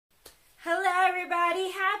everybody,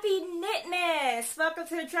 happy Knitmas! Welcome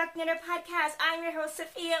to the Drunk Knitter Podcast. I'm your host,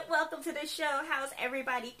 Sophia. Welcome to the show. How's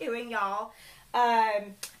everybody doing, y'all?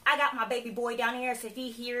 I got my baby boy down here, so if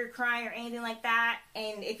you hear crying or anything like that,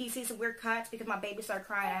 and if you see some weird cuts because my baby started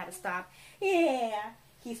crying, I had to stop. Yeah,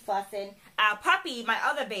 he's fussing. Puppy, my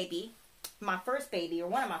other baby, my first baby, or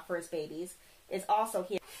one of my first babies, is also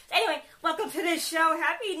here. So anyway, welcome to the show.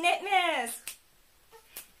 Happy Knitmas!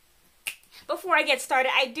 Before I get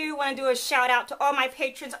started, I do want to do a shout out to all my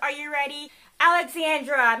patrons. Are you ready?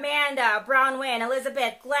 Alexandra, Amanda, Brownwyn,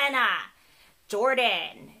 Elizabeth, Glenna,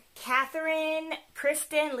 Jordan, Catherine,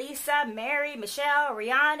 Kristen, Lisa, Mary, Michelle,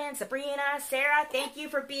 Rhiannon, Sabrina, Sarah. Thank you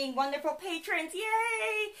for being wonderful patrons.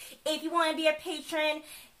 Yay! If you want to be a patron,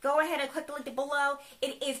 go ahead and click the link below.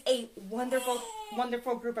 It is a wonderful,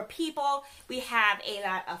 wonderful group of people. We have a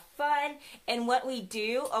lot of fun. And what we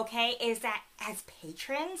do, okay, is that as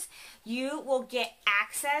patrons, you will get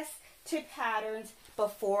access to patterns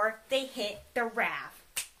before they hit the Rav.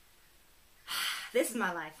 This is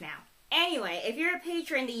my life now. Anyway, if you're a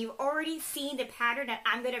patron, then you've already seen the pattern that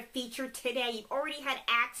I'm going to feature today. You've already had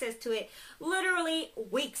access to it literally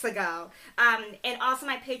weeks ago. And also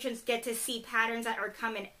my patrons get to see patterns that are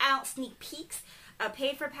coming out, sneak peeks,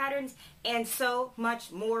 paid for patterns, and so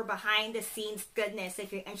much more behind the scenes goodness.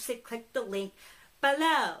 If you're interested, click the link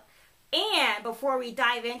below. And before we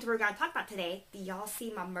dive into what we're going to talk about today, do y'all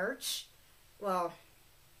see my merch? Well,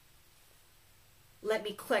 let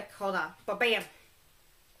me click. Hold on. Ba-bam.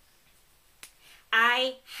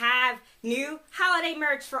 I have new holiday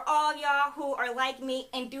merch for all y'all who are like me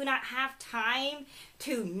and do not have time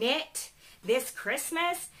to knit this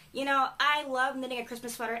Christmas. You know, I love knitting a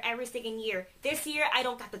Christmas sweater every single year. This year, I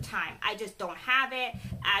don't got the time. I just don't have it.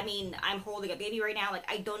 I mean, I'm holding a baby right now. Like,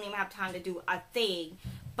 I don't even have time to do a thing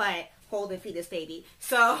but hold and feed this baby.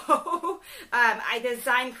 So, I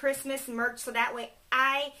designed Christmas merch so that way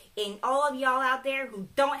I and all of y'all out there who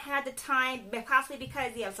don't have the time, possibly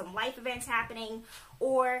because you have some life events happening,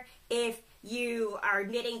 or if you are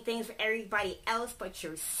knitting things for everybody else but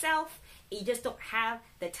yourself, you just don't have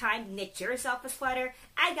the time to knit yourself a sweater,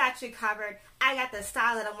 I got you covered. I got the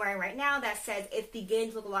style that I'm wearing right now that says it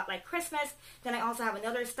begins look a lot like Christmas. Then I also have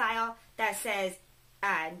another style that says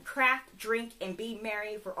craft, drink, and be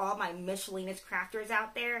merry for all my miscellaneous crafters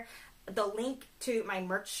out there. The link to my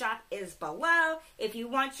merch shop is below. If you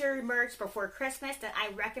want your merch before Christmas, then I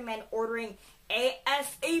recommend ordering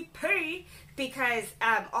ASAP because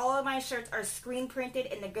all of my shirts are screen printed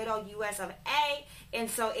in the good old US of A. And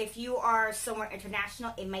so if you are somewhere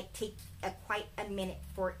international, it might take quite a minute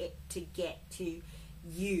for it to get to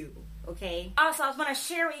you. Okay. Also, I just want to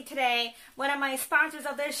share with you today, one of my sponsors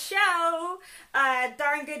of this show,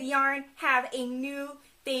 Darn Good Yarn, have a new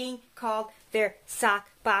thing called their sock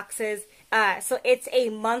boxes. So it's a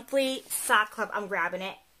monthly sock club. I'm grabbing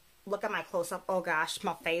it. Look at my close-up. Oh gosh,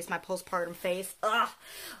 my face, my postpartum face. Ugh.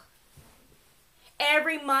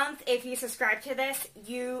 Every month, if you subscribe to this,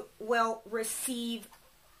 you will receive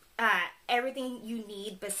everything you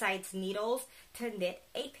need besides needles to knit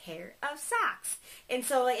a pair of socks. And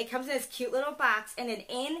so like, it comes in this cute little box, and then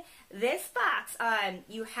in this box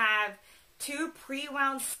you have 2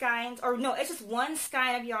 pre-wound skeins, or no, it's just 1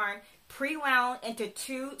 skein of yarn pre-wound into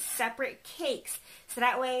 2 separate cakes. So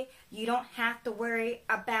that way you don't have to worry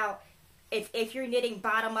about if you're knitting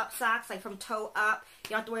bottom up socks, like from toe up,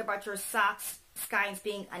 you don't have to worry about your socks skeins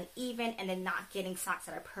being uneven and then not getting socks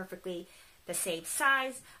that are perfectly the same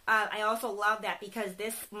size. I also love that because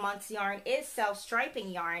this month's yarn is self-striping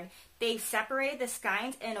yarn. They've separated the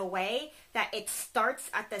skeins in a way that it starts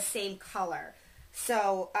at the same color.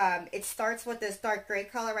 So it starts with this dark gray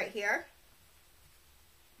color right here.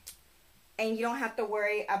 And you don't have to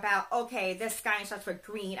worry about, okay, this skein starts with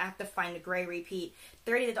green, I have to find the gray repeat.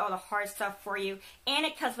 They already did all the hard stuff for you. And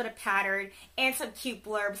it comes with a pattern and some cute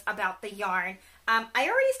blurbs about the yarn. I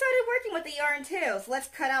already started working with the yarn too, so let's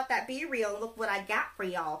cut out that B-reel and look what I got for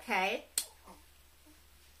y'all, okay?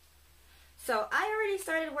 So I already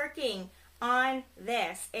started working on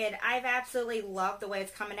this, and I've absolutely loved the way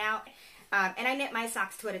it's coming out. And I knit my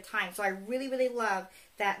socks 2 at a time, so I really, really love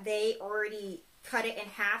that they already cut it in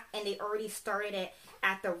half and they already started it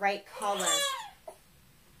at the right color.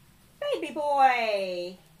 Baby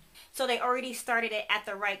boy! So they already started it at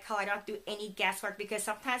the right color. I don't have to do any guesswork because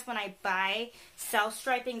sometimes when I buy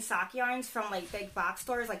self-striping sock yarns from like big box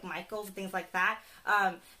stores like Michael's and things like that,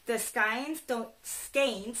 the skeins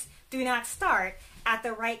do not start at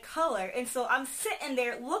the right color. And so I'm sitting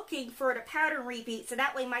there looking for the pattern repeat so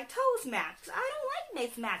that way my toes match. I don't like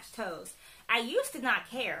mismatched toes. I used to not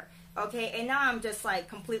care. Okay, and now I'm just like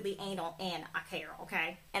completely anal in a care,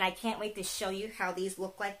 okay? And I can't wait to show you how these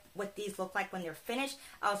look like, what these look like when they're finished.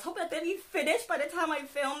 I was hoping that they'd be finished by the time I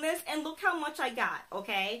film this, and look how much I got,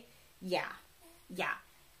 okay? Yeah.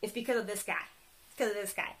 It's because of this guy. It's because of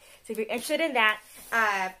this guy. So if you're interested in that,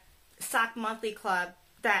 Sock Monthly Club,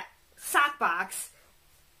 that sock box,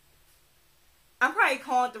 I'm probably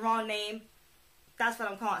calling it the wrong name. That's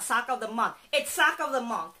what I'm calling it. Sock of the Month. It's Sock of the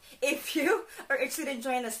Month. If you are interested in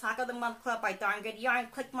joining the Sock of the Month Club by Darn Good Yarn,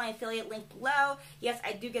 click my affiliate link below. Yes,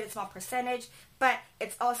 I do get a small percentage, but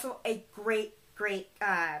it's also a great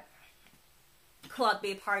club to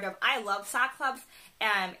be a part of. I love sock clubs,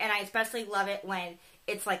 and I especially love it when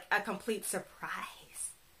it's like a complete surprise.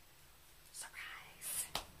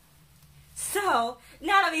 So,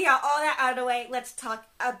 now that we got all that out of the way, let's talk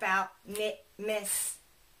about Knit Miss.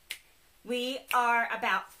 We are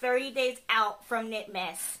about 30 days out from Knit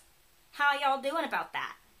Miss. How y'all doing about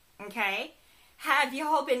that? Okay? Have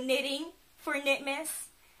y'all been knitting for Knit Miss?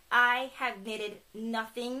 I have knitted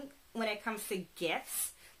nothing when it comes to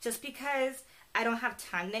gifts, just because I don't have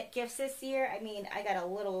time to knit gifts this year. I mean, I got a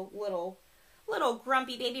little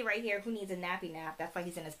grumpy baby right here who needs a nappy nap. That's why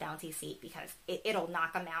he's in his bouncy seat, because it'll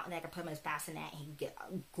knock him out and I can put him in his bassinet and he can get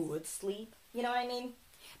a good sleep. You know what I mean?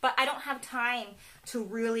 But I don't have time to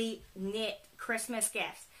really knit Christmas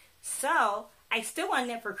gifts. So, I still want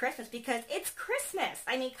to knit for Christmas because it's Christmas.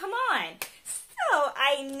 I mean, come on. So,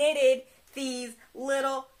 I knitted these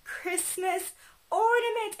little Christmas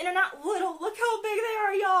ornaments. And they're not little. Look how big they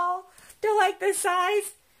are, y'all. They're like the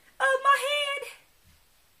size of my hand.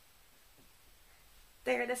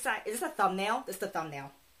 They're the size. Is this a thumbnail? This is the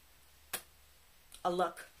thumbnail. A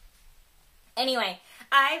look. Anyway,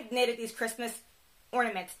 I've knitted these Christmas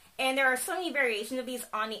ornaments, and there are so many variations of these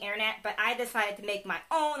on the internet, but I decided to make my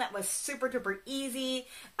own that was super duper easy,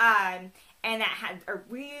 and that had a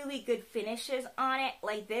really good finishes on it.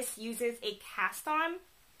 Like, this uses a cast on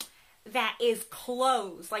that is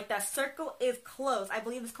closed. Like, the circle is closed. I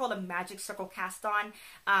believe it's called a magic circle cast on.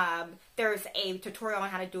 There's a tutorial on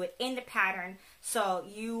how to do it in the pattern, so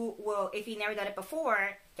you will, if you've never done it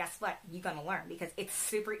before, guess what? You're going to learn, because it's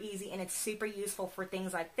super easy and it's super useful for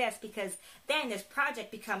things like this, because then this project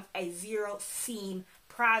becomes a zero seam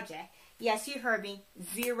project. Yes, you heard me.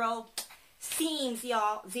 Zero seams,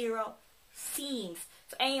 y'all. Zero seams.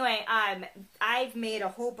 So anyway, I've made a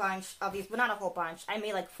whole bunch of these. Well, not a whole bunch. I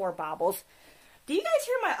made like 4 baubles. Do you guys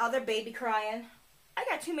hear my other baby crying? I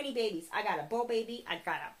got too many babies. I got a bull baby, I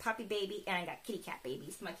got a puppy baby, and I got kitty cat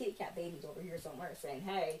babies. My kitty cat baby's over here somewhere saying,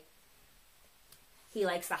 hey. He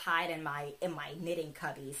likes to hide in my knitting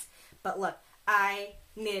cubbies. But look, I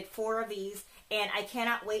knitted 4 of these, and I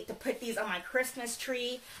cannot wait to put these on my Christmas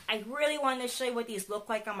tree. I really wanted to show you what these look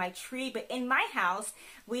like on my tree, but in my house,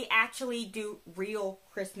 we actually do real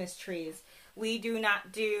Christmas trees. We do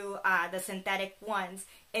not do the synthetic ones,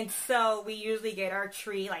 and so we usually get our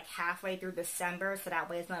tree like halfway through December, so that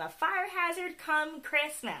way it's not a fire hazard come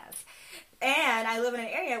Christmas. And I live in an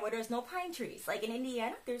area where there's no pine trees. Like in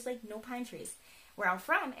Indiana, there's like no pine trees. Where I'm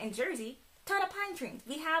from, in Jersey, ton of pine trees.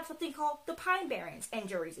 We have something called the Pine Barrens in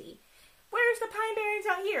Jersey. Where's the Pine Barrens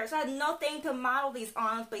out here? So I have nothing to model these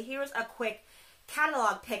on, but here's a quick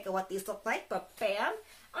catalog pic of what these look like. But bam,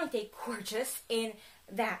 aren't they gorgeous in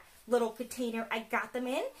that little container I got them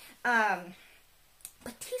in?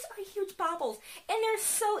 But these are huge baubles, and they're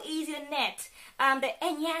so easy to knit.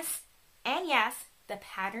 And yes, the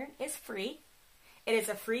pattern is free. It is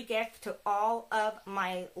a free gift to all of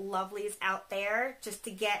my lovelies out there, just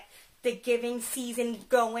to get the giving season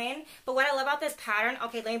going. But what I love about this pattern,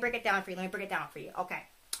 okay, let me break it down for you. Okay.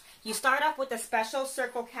 You start off with the special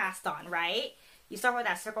circle cast on, right? You start with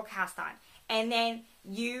that circle cast on. And then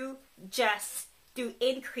you just do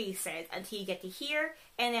increases until you get to here.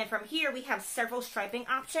 And then from here, we have several striping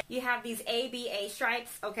options. You have these ABA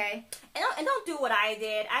stripes, okay? And don't do what I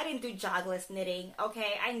did. I didn't do jogless knitting,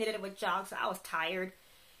 okay? I knitted it with jogs, so I was tired.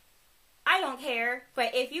 I don't care,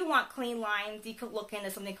 but if you want clean lines, you could look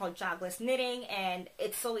into something called jogless knitting, and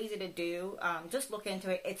it's so easy to do. Just look into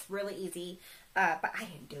it. It's really easy, but I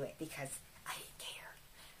didn't do it because I didn't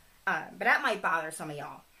care. But that might bother some of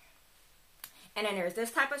y'all. And then there's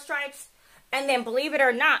this type of stripes. And then, believe it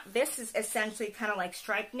or not, this is essentially kind of like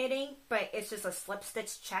stripe knitting, but it's just a slip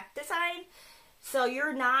stitch check design. So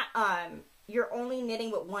you're not, you're only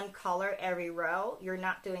knitting with one color every row. You're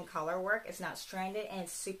not doing color work. It's not stranded, and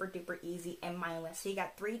it's super duper easy and mindless. So you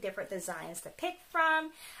got 3 different designs to pick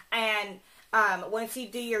from. And once you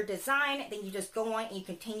do your design, then you just go on and you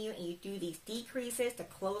continue and you do these decreases to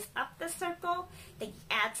close up the circle. Then you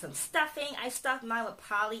add some stuffing. I stuffed mine with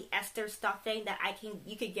polyester stuffing that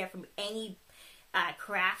you could get from any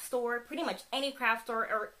craft store, pretty much any craft store,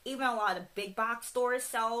 or even a lot of the big box stores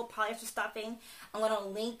sell polyester stuffing. I'm going to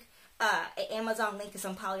link an Amazon link to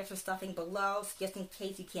some polyester stuffing below, so just in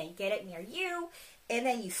case you can't get it near you. And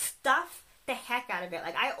then you stuff the heck out of it.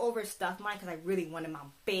 Like, I overstuffed mine because I really wanted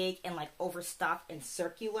mine big and like overstuffed and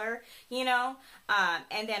circular, you know.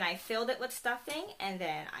 And then I filled it with stuffing, and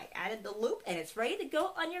then I added the loop, and it's ready to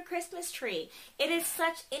go on your Christmas tree. It is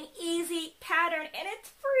such an easy pattern, and it's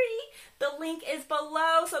free. The link is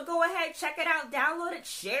below, so go ahead, check it out, download it,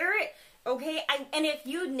 share it. Okay, and if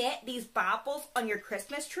you knit these baubles on your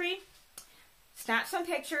Christmas tree, snap some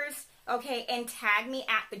pictures, okay, and tag me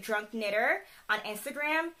at the Drunk Knitter on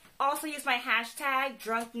Instagram. Also use my hashtag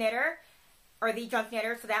Drunk Knitter or the Drunk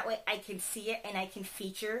Knitter, so that way I can see it and I can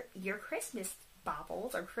feature your Christmas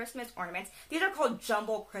baubles or Christmas ornaments. These are called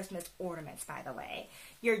jumbo Christmas ornaments, by the way.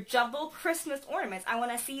 Your jumbo Christmas ornaments, I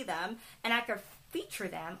want to see them, and I can feature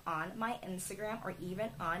them on my Instagram or even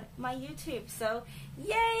on my YouTube. So,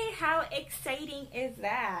 yay! How exciting is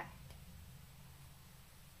that?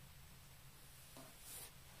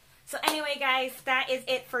 So anyway, guys, that is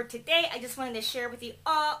it for today. I just wanted to share with you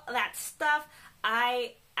all that stuff.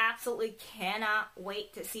 I absolutely cannot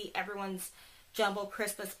wait to see everyone's jumbo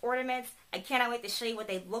Christmas ornaments. I cannot wait to show you what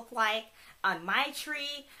they look like on my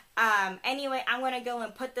tree. Anyway, I'm going to go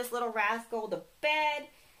and put this little rascal to bed,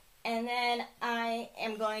 and then I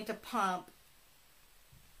am going to pump.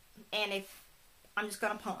 And I'm just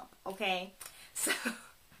going to pump, okay? So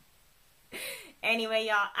anyway,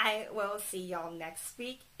 y'all, I will see y'all next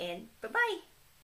week, and bye-bye.